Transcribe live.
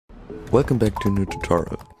Welcome back to a new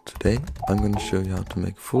tutorial. Today I'm going to show you how to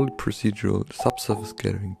make fully procedural subsurface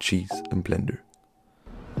scattering cheese in Blender.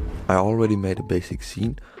 I already made a basic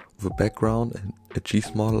scene with a background and a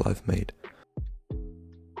cheese model I've made.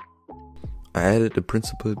 I added a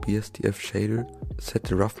principal BSDF shader, set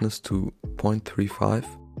the roughness to 0.35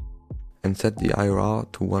 and set the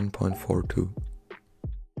IRR to 1.42.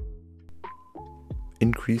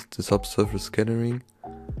 Increased the subsurface scattering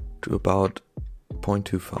to about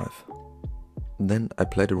 0.25. Then I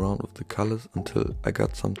played around with the colors until I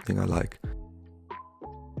got something I like.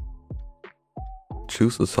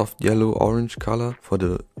 Choose a soft yellow-orange color for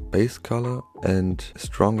the base color and a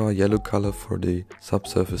stronger yellow color for the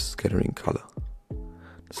subsurface scattering color.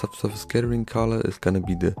 The subsurface scattering color is gonna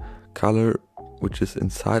be the color which is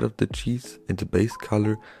inside of the cheese, and the base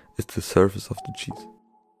color is the surface of the cheese.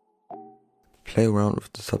 Play around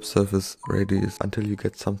with the subsurface radius until you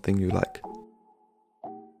get something you like.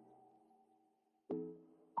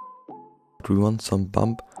 We want some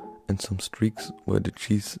bump and some streaks where the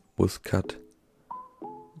cheese was cut,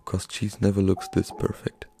 because cheese never looks this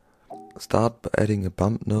perfect. Start by adding a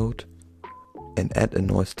bump node and add a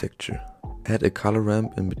noise texture. Add a color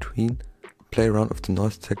ramp in between, play around with the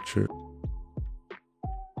noise texture.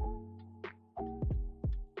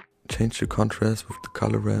 Change the contrast with the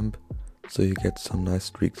color ramp so you get some nice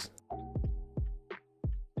streaks.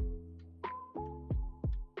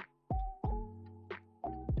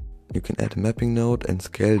 You can add a mapping node and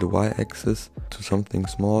scale the y-axis to something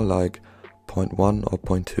small like 0.1 or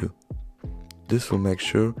 0.2. This will make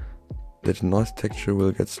sure that the noise texture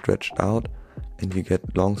will get stretched out and you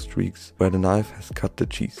get long streaks where the knife has cut the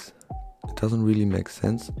cheese. It doesn't really make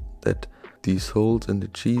sense that these holes in the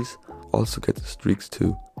cheese also get the streaks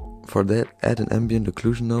too. For that, add an ambient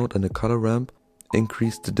occlusion node and a color ramp,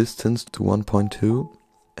 increase the distance to 1.2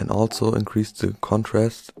 and also increase the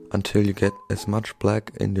contrast until you get as much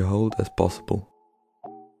black in the hole as possible.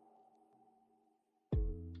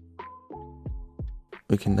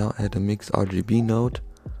 We can now add a mix RGB node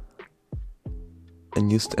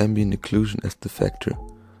and use the ambient occlusion as the factor.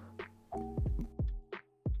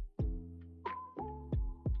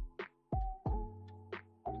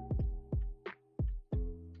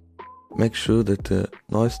 Make sure that the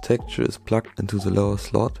noise texture is plugged into the lower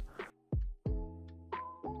slot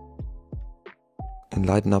and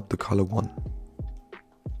lighten up the color 1.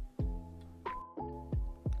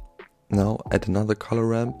 Now add another color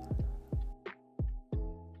ramp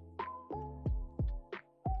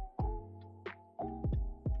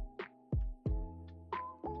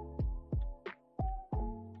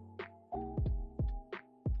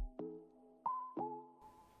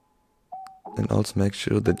and also make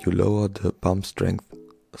sure that you lower the bump strength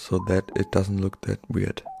so that it doesn't look that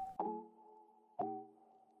weird.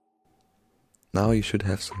 Now you should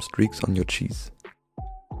have some streaks on your cheese.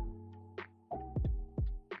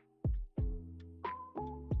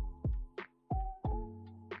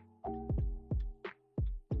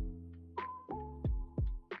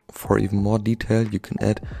 For even more detail, you can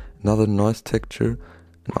add another noise texture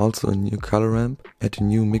and also a new color ramp. Add a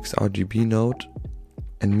new mix RGB node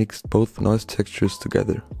and mix both noise textures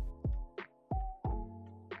together.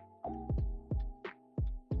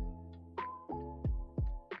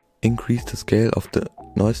 Increase the scale of the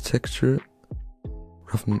noise texture,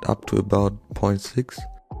 roughen it up to about 0.6.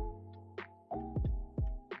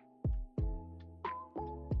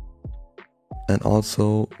 And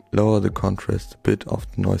also lower the contrast a bit of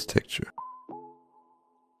the noise texture.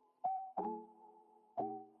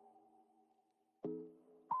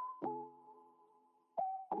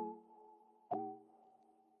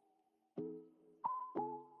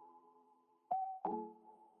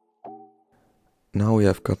 Now we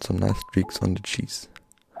have got some nice streaks on the cheese.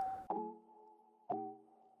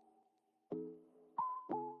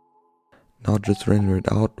 Now just render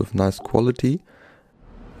it out with nice quality,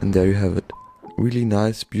 and there you have it. Really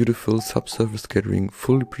nice, beautiful subsurface scattering,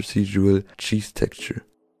 fully procedural cheese texture.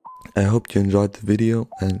 I hope you enjoyed the video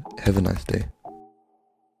and have a nice day.